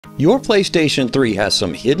Your PlayStation 3 has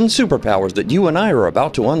some hidden superpowers that you and I are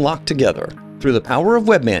about to unlock together. Through the power of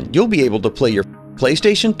webMAN, you'll be able to play your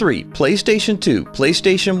PlayStation 3, PlayStation 2,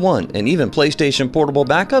 PlayStation 1, and even PlayStation Portable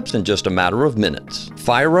backups in just a matter of minutes.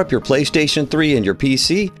 Fire up your PlayStation 3 and your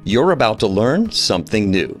PC, you're about to learn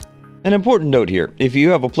something new. An important note here, if you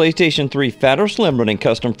have a PlayStation 3 Fat or Slim running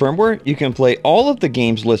custom firmware, you can play all of the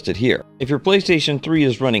games listed here. If your PlayStation 3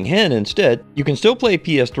 is running Hen instead, you can still play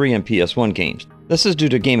PS3 and PS1 games. This is due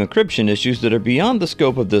to game encryption issues that are beyond the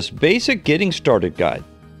scope of this basic getting started guide.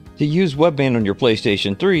 To use webMAN on your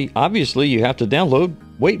PlayStation 3, obviously you have to download,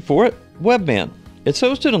 wait for it, webMAN. It's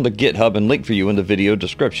hosted on the GitHub and linked for you in the video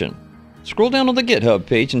description. Scroll down on the GitHub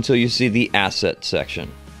page until you see the Assets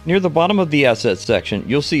section. Near the bottom of the Assets section,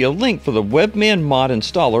 you'll see a link for the webMAN mod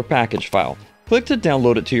installer package file. Click to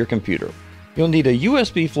download it to your computer. You'll need a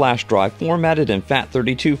USB flash drive formatted in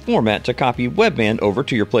FAT32 format to copy webMAN over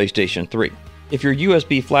to your PlayStation 3. If your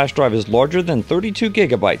USB flash drive is larger than 32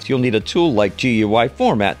 GB, you'll need a tool like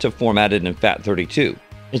GUIFormat to format it in FAT32.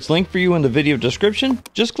 It's linked for you in the video description.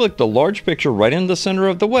 Just click the large picture right in the center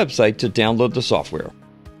of the website to download the software.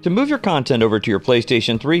 To move your content over to your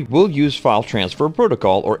PlayStation 3, we'll use File Transfer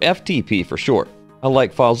Protocol, or FTP for short. I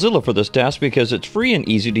like FileZilla for this task because it's free and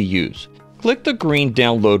easy to use. Click the green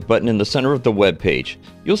download button in the center of the web page.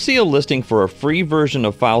 You'll see a listing for a free version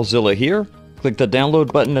of FileZilla here. Click the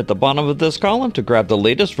download button at the bottom of this column to grab the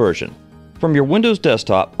latest version. From your Windows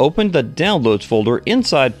desktop, open the Downloads folder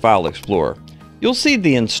inside File Explorer. You'll see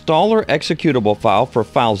the installer executable file for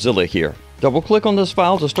FileZilla here. Double-click on this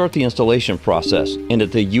file to start the installation process, and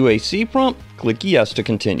at the UAC prompt, click Yes to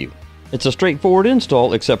continue. It's a straightforward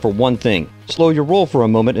install except for one thing. Slow your roll for a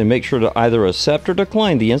moment and make sure to either accept or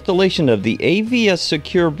decline the installation of the AVS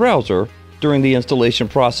Secure browser during the installation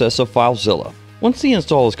process of FileZilla. Once the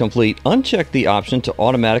install is complete, uncheck the option to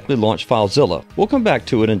automatically launch FileZilla. We'll come back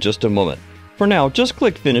to it in just a moment. For now, just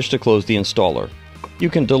click Finish to close the installer. You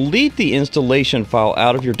can delete the installation file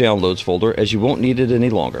out of your Downloads folder as you won't need it any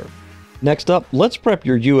longer. Next up, let's prep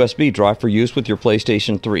your USB drive for use with your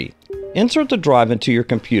PlayStation 3. Insert the drive into your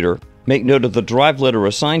computer, make note of the drive letter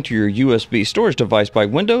assigned to your USB storage device by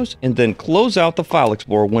Windows, and then close out the File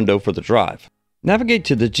Explorer window for the drive. Navigate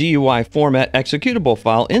to the GUIFormat executable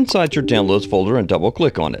file inside your Downloads folder and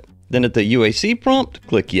double-click on it. Then at the UAC prompt,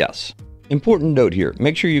 click Yes. Important note here,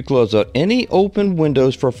 make sure you close out any open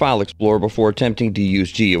windows for File Explorer before attempting to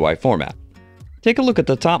use GUIFormat. Take a look at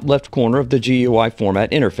the top left corner of the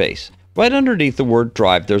GUIFormat interface. Right underneath the word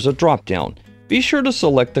drive, there's a drop-down. Be sure to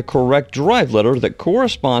select the correct drive letter that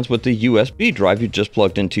corresponds with the USB drive you just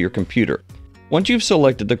plugged into your computer. Once you've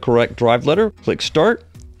selected the correct drive letter, click Start,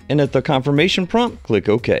 and at the confirmation prompt, click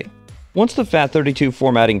OK. Once the FAT32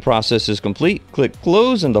 formatting process is complete, click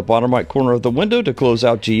Close in the bottom right corner of the window to close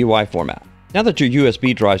out GUIFormat. Now that your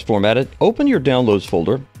USB drive is formatted, open your Downloads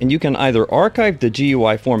folder, and you can either archive the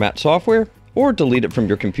GUIFormat software or delete it from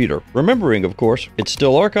your computer, remembering, of course, it's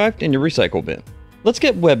still archived in your recycle bin. Let's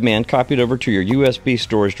get webMAN copied over to your USB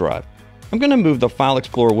storage drive. I'm going to move the File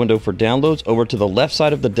Explorer window for downloads over to the left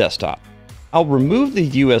side of the desktop. I'll remove the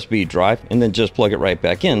USB drive and then just plug it right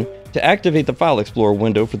back in to activate the File Explorer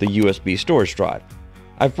window for the USB storage drive.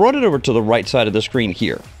 I've brought it over to the right side of the screen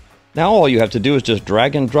here. Now all you have to do is just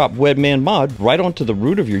drag and drop webMAN mod right onto the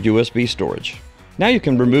root of your USB storage. Now you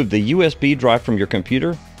can remove the USB drive from your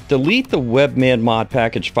computer, delete the webMAN mod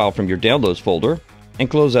package file from your Downloads folder, and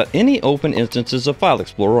close out any open instances of File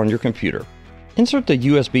Explorer on your computer. Insert the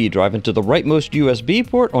USB drive into the rightmost USB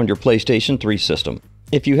port on your PlayStation 3 system.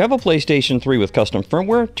 If you have a PlayStation 3 with custom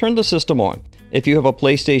firmware, turn the system on. If you have a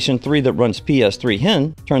PlayStation 3 that runs PS3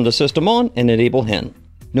 Hen, turn the system on and enable Hen.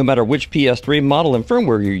 No matter which PS3 model and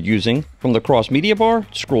firmware you're using, from the cross media bar,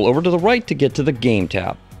 scroll over to the right to get to the Game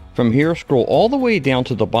tab. From here, scroll all the way down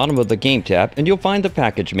to the bottom of the Game tab and you'll find the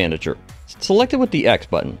Package Manager. Select it with the X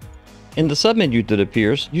button. In the submenu that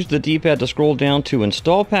appears, use the D-pad to scroll down to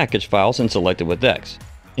Install Package Files and select it with X.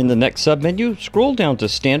 In the next submenu, scroll down to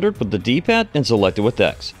Standard with the D-pad and select it with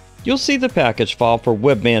X. You'll see the package file for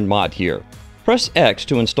webMAN mod here. Press X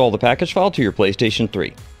to install the package file to your PlayStation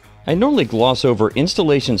 3. I normally gloss over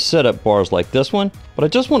installation setup bars like this one, but I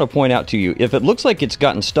just want to point out to you, if it looks like it's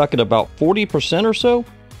gotten stuck at about 40% or so,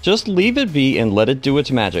 just leave it be and let it do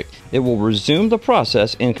its magic. It will resume the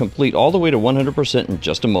process and complete all the way to 100% in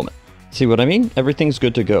just a moment. See what I mean? Everything's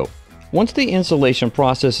good to go. Once the installation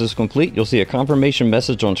process is complete, you'll see a confirmation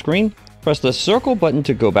message on screen. Press the circle button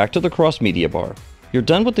to go back to the cross media bar. You're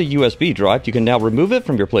done with the USB drive. You can now remove it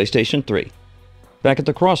from your PlayStation 3. Back at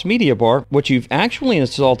the cross media bar, what you've actually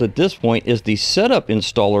installed at this point is the setup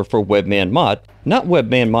installer for webMAN mod, not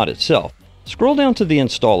webMAN mod itself. Scroll down to the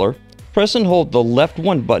installer, Press and hold the left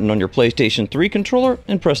 1 button on your PlayStation 3 controller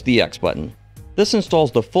and press the X button. This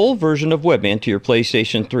installs the full version of webMAN to your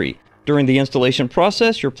PlayStation 3. During the installation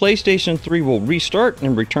process, your PlayStation 3 will restart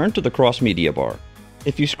and return to the cross-media bar.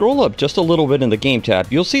 If you scroll up just a little bit in the Game tab,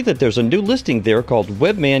 you'll see that there's a new listing there called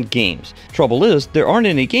webMAN Games. Trouble is, there aren't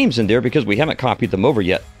any games in there because we haven't copied them over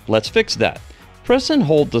yet. Let's fix that. Press and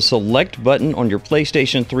hold the Select button on your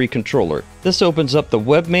PlayStation 3 controller. This opens up the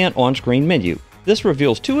webMAN on-screen menu. This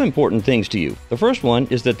reveals 2 important things to you. The first one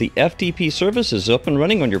is that the FTP service is up and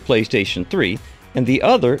running on your PlayStation 3, and the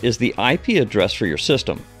other is the IP address for your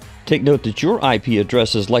system. Take note that your IP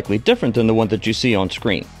address is likely different than the one that you see on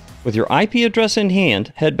screen. With your IP address in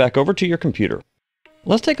hand, head back over to your computer.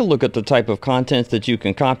 Let's take a look at the type of content that you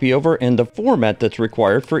can copy over and the format that's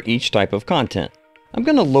required for each type of content. I'm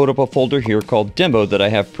going to load up a folder here called Demo that I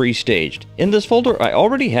have pre-staged. In this folder, I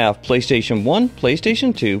already have PlayStation 1,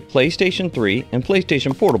 PlayStation 2, PlayStation 3, and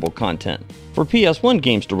PlayStation Portable content. For PS1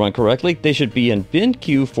 games to run correctly, they should be in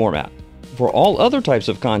bin.q format. For all other types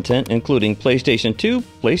of content, including PlayStation 2,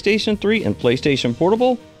 PlayStation 3, and PlayStation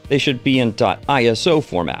Portable, they should be in .iso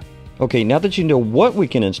format. Okay, now that you know what we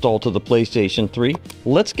can install to the PlayStation 3,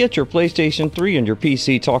 let's get your PlayStation 3 and your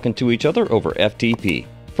PC talking to each other over FTP.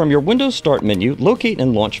 From your Windows Start menu, locate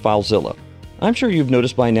and launch FileZilla. I'm sure you've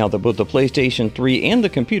noticed by now that both the PlayStation 3 and the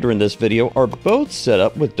computer in this video are both set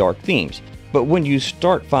up with dark themes. But when you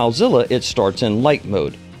start FileZilla, it starts in light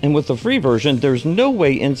mode. And with the free version, there's no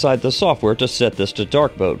way inside the software to set this to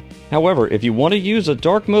dark mode. However, if you want to use a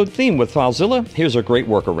dark mode theme with FileZilla, here's a great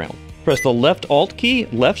workaround. Press the left Alt key,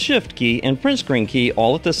 left Shift key, and print screen key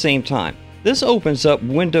all at the same time. This opens up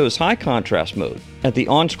Windows High Contrast mode. At the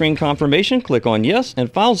on-screen confirmation, click on Yes,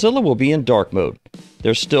 and FileZilla will be in dark mode.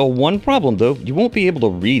 There's still one problem though, you won't be able to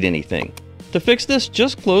read anything. To fix this,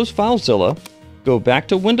 just close FileZilla, go back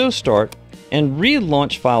to Windows Start, and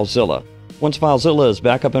relaunch FileZilla. Once FileZilla is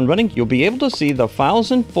back up and running, you'll be able to see the files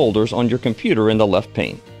and folders on your computer in the left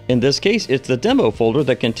pane. In this case, it's the demo folder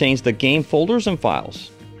that contains the game folders and files.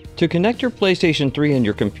 To connect your PlayStation 3 and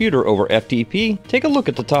your computer over FTP, take a look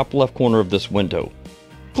at the top left corner of this window.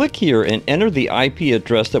 Click here and enter the IP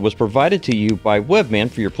address that was provided to you by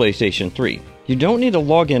webMAN for your PlayStation 3. You don't need a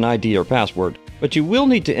login ID or password, but you will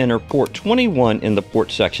need to enter port 21 in the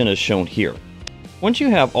port section as shown here. Once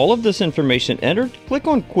you have all of this information entered, click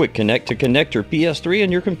on Quick Connect to connect your PS3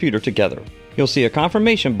 and your computer together. You'll see a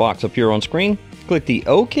confirmation box appear on screen. Click the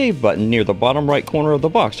OK button near the bottom right corner of the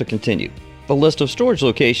box to continue. The list of storage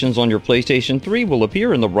locations on your PlayStation 3 will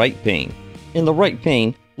appear in the right pane. In the right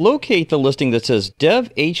pane, locate the listing that says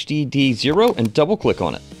Dev HDD0 and double-click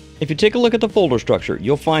on it. If you take a look at the folder structure,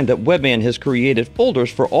 you'll find that webMAN has created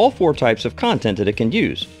folders for all 4 types of content that it can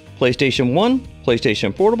use: PlayStation 1,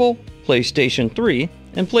 PlayStation Portable, PlayStation 3,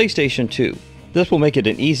 and PlayStation 2. This will make it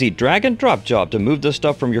an easy drag-and-drop job to move this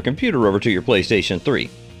stuff from your computer over to your PlayStation 3.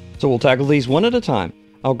 So we'll tackle these one at a time.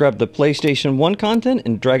 I'll grab the PlayStation 1 content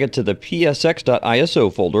and drag it to the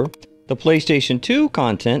psx.iso folder, the PlayStation 2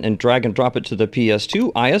 content and drag and drop it to the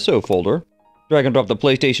PS2 ISO folder, drag and drop the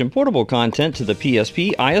PlayStation Portable content to the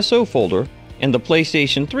PSP ISO folder, and the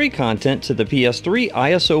PlayStation 3 content to the PS3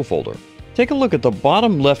 ISO folder. Take a look at the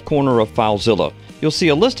bottom left corner of FileZilla. You'll see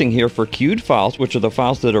a listing here for queued files, which are the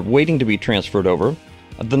files that are waiting to be transferred over,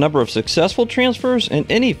 the number of successful transfers, and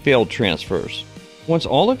any failed transfers. Once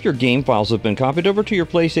all of your game files have been copied over to your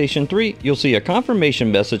PlayStation 3, you'll see a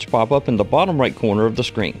confirmation message pop up in the bottom right corner of the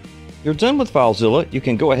screen. You're done with FileZilla. You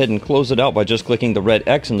can go ahead and close it out by just clicking the red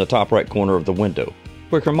X in the top right corner of the window.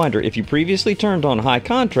 Quick reminder, if you previously turned on high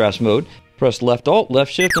contrast mode, press left Alt,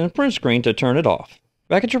 left Shift, and print screen to turn it off.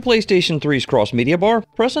 Back at your PlayStation 3's cross-media bar,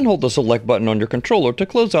 press and hold the Select button on your controller to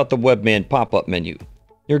close out the webMAN pop-up menu.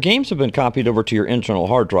 Your games have been copied over to your internal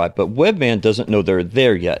hard drive, but webMAN doesn't know they're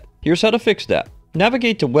there yet. Here's how to fix that.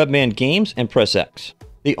 Navigate to webMAN Games and press X.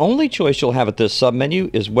 The only choice you'll have at this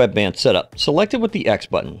submenu is webMAN Setup. Select it with the X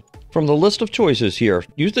button. From the list of choices here,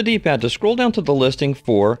 use the D-pad to scroll down to the listing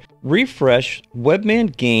for Refresh,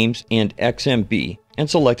 webMAN Games, and XMB, and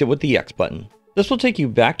select it with the X button. This will take you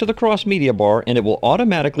back to the cross-media bar and it will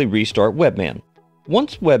automatically restart webMAN.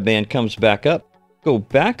 Once webMAN comes back up, go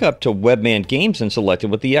back up to webMAN Games and select it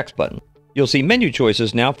with the X button. You'll see menu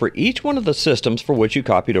choices now for each one of the systems for which you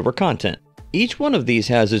copied over content. Each one of these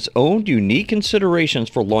has its own unique considerations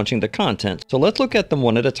for launching the content, so let's look at them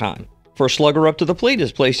one at a time. First slugger up to the plate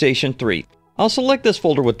is PlayStation 3. I'll select this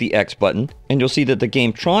folder with the X button, and you'll see that the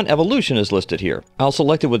game Tron Evolution is listed here. I'll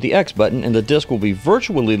select it with the X button, and the disc will be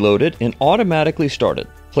virtually loaded and automatically started.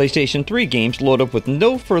 PlayStation 3 games load up with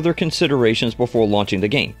no further considerations before launching the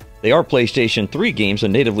game. They are PlayStation 3 games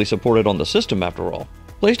and natively supported on the system after all.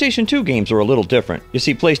 PlayStation 2 games are a little different. You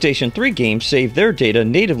see, PlayStation 3 games save their data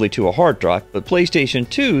natively to a hard drive, but PlayStation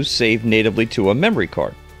 2's save natively to a memory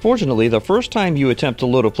card. Fortunately, the first time you attempt to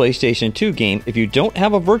load a PlayStation 2 game, if you don't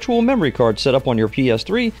have a virtual memory card set up on your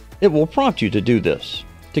PS3, it will prompt you to do this.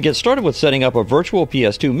 To get started with setting up a virtual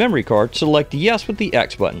PS2 memory card, select Yes with the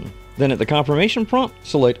X button. Then at the confirmation prompt,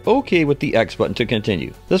 select OK with the X button to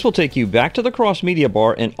continue. This will take you back to the cross-media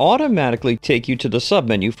bar and automatically take you to the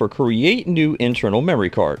submenu for Create New Internal Memory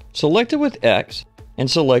Card. Select it with X and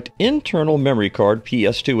select Internal Memory Card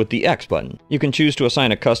PS2 with the X button. You can choose to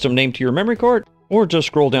assign a custom name to your memory card or just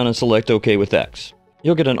scroll down and select OK with X.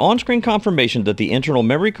 You'll get an on-screen confirmation that the internal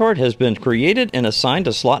memory card has been created and assigned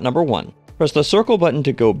to slot number 1. Press the circle button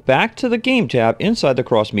to go back to the Game tab inside the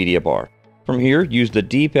cross-media bar. From here, use the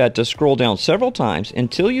D-pad to scroll down several times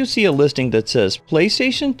until you see a listing that says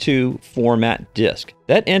PlayStation 2 Format Disk.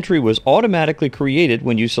 That entry was automatically created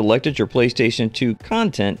when you selected your PlayStation 2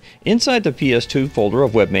 content inside the PS2 folder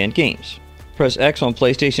of webMAN games. Press X on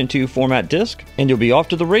PlayStation 2 Format Disk, and you'll be off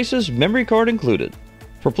to the races, memory card included.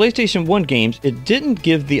 For PlayStation 1 games, it didn't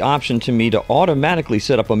give the option to me to automatically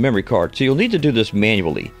set up a memory card, so you'll need to do this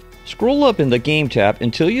manually. Scroll up in the Game tab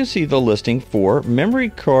until you see the listing for Memory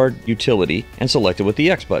Card Utility and select it with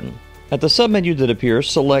the X button. At the submenu that appears,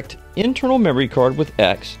 select Internal Memory Card with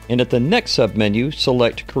X, and at the next submenu,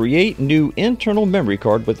 select Create New Internal Memory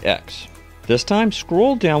Card with X. This time,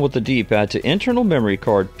 scroll down with the D-pad to Internal Memory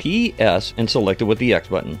Card PS and select it with the X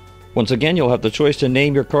button. Once again, you'll have the choice to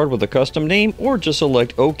name your card with a custom name or just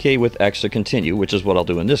select OK with X to continue, which is what I'll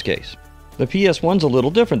do in this case. The PS1's a little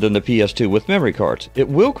different than the PS2 with memory cards. It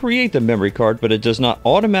will create the memory card, but it does not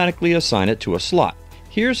automatically assign it to a slot.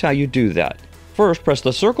 Here's how you do that. First, press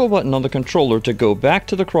the circle button on the controller to go back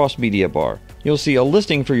to the cross-media bar. You'll see a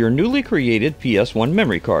listing for your newly created PS1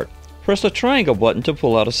 memory card. Press the triangle button to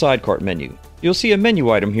pull out a sidecar menu. You'll see a menu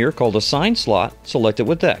item here called Assign Slot. Select it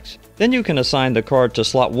with X. Then you can assign the card to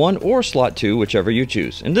slot 1 or slot 2, whichever you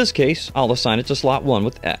choose. In this case, I'll assign it to slot 1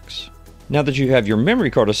 with X. Now that you have your memory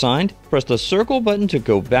card assigned, press the circle button to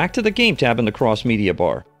go back to the Game tab in the cross-media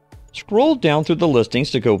bar. Scroll down through the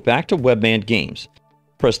listings to go back to webMAN Games.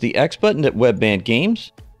 Press the X button at webMAN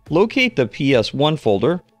Games, locate the PS1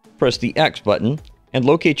 folder, press the X button, and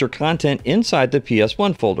locate your content inside the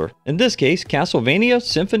PS1 folder, in this case, Castlevania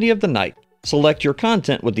Symphony of the Night. Select your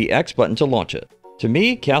content with the X button to launch it. To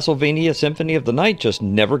me, Castlevania Symphony of the Night just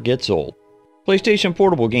never gets old. PlayStation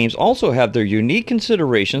Portable games also have their unique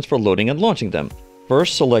considerations for loading and launching them.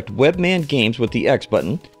 First, select webMAN Games with the X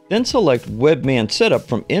button, then select webMAN Setup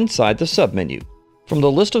from inside the submenu. From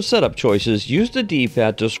the list of setup choices, use the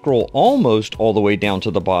D-pad to scroll almost all the way down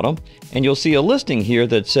to the bottom, and you'll see a listing here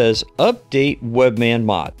that says Update webMAN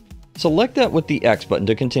Mod. Select that with the X button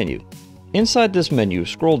to continue. Inside this menu,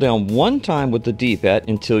 scroll down one time with the D-pad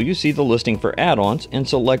until you see the listing for add-ons and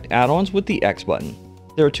select add-ons with the X button.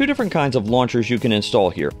 There are two different kinds of launchers you can install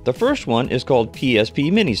here. The first one is called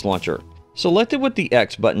PSP Minis Launcher. Select it with the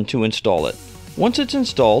X button to install it. Once it's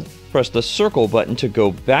installed, press the circle button to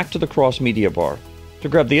go back to the cross-media bar. To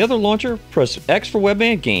grab the other launcher, press X for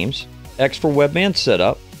webMAN Games, X for webMAN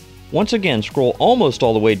Setup. Once again, scroll almost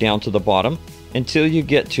all the way down to the bottom until you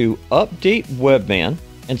get to Update webMAN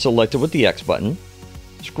and select it with the X button.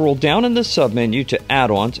 Scroll down in the submenu to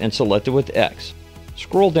Add-ons and select it with X.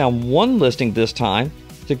 Scroll down one listing this time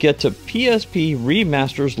to get to PSP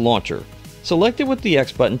Remasters Launcher. Select it with the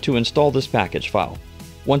X button to install this package file.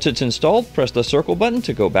 Once it's installed, press the circle button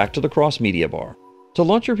to go back to the cross-media bar. To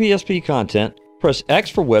launch your PSP content, press X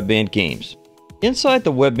for webMAN Games. Inside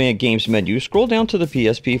the webMAN Games menu, scroll down to the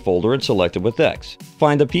PSP folder and select it with X.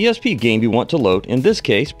 Find the PSP game you want to load, in this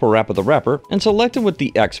case, Parappa the Rapper, and select it with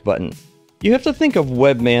the X button. You have to think of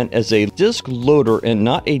webMAN as a disk loader and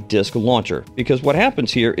not a disk launcher, because what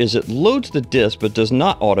happens here is it loads the disk but does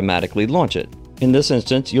not automatically launch it. In this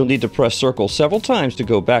instance, you'll need to press circle several times to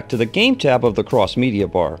go back to the Game tab of the cross-media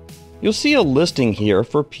bar. You'll see a listing here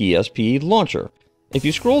for PSP Launcher. If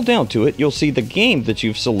you scroll down to it, you'll see the game that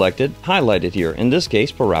you've selected highlighted here, in this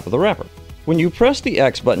case, Parappa the Rapper. When you press the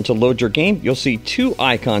X button to load your game, you'll see two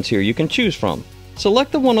icons here you can choose from.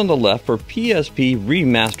 Select the one on the left for PSP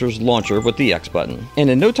Remasters Launcher with the X button.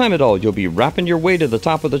 And in no time at all, you'll be rapping your way to the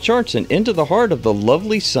top of the charts and into the heart of the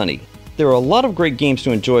lovely Sunny. There are a lot of great games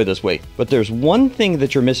to enjoy this way, but there's one thing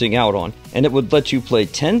that you're missing out on, and it would let you play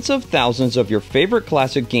tens of thousands of your favorite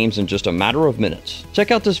classic games in just a matter of minutes.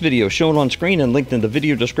 Check out this video shown on screen and linked in the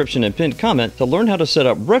video description and pinned comment to learn how to set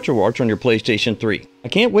up RetroArch on your PlayStation 3. I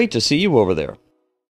can't wait to see you over there.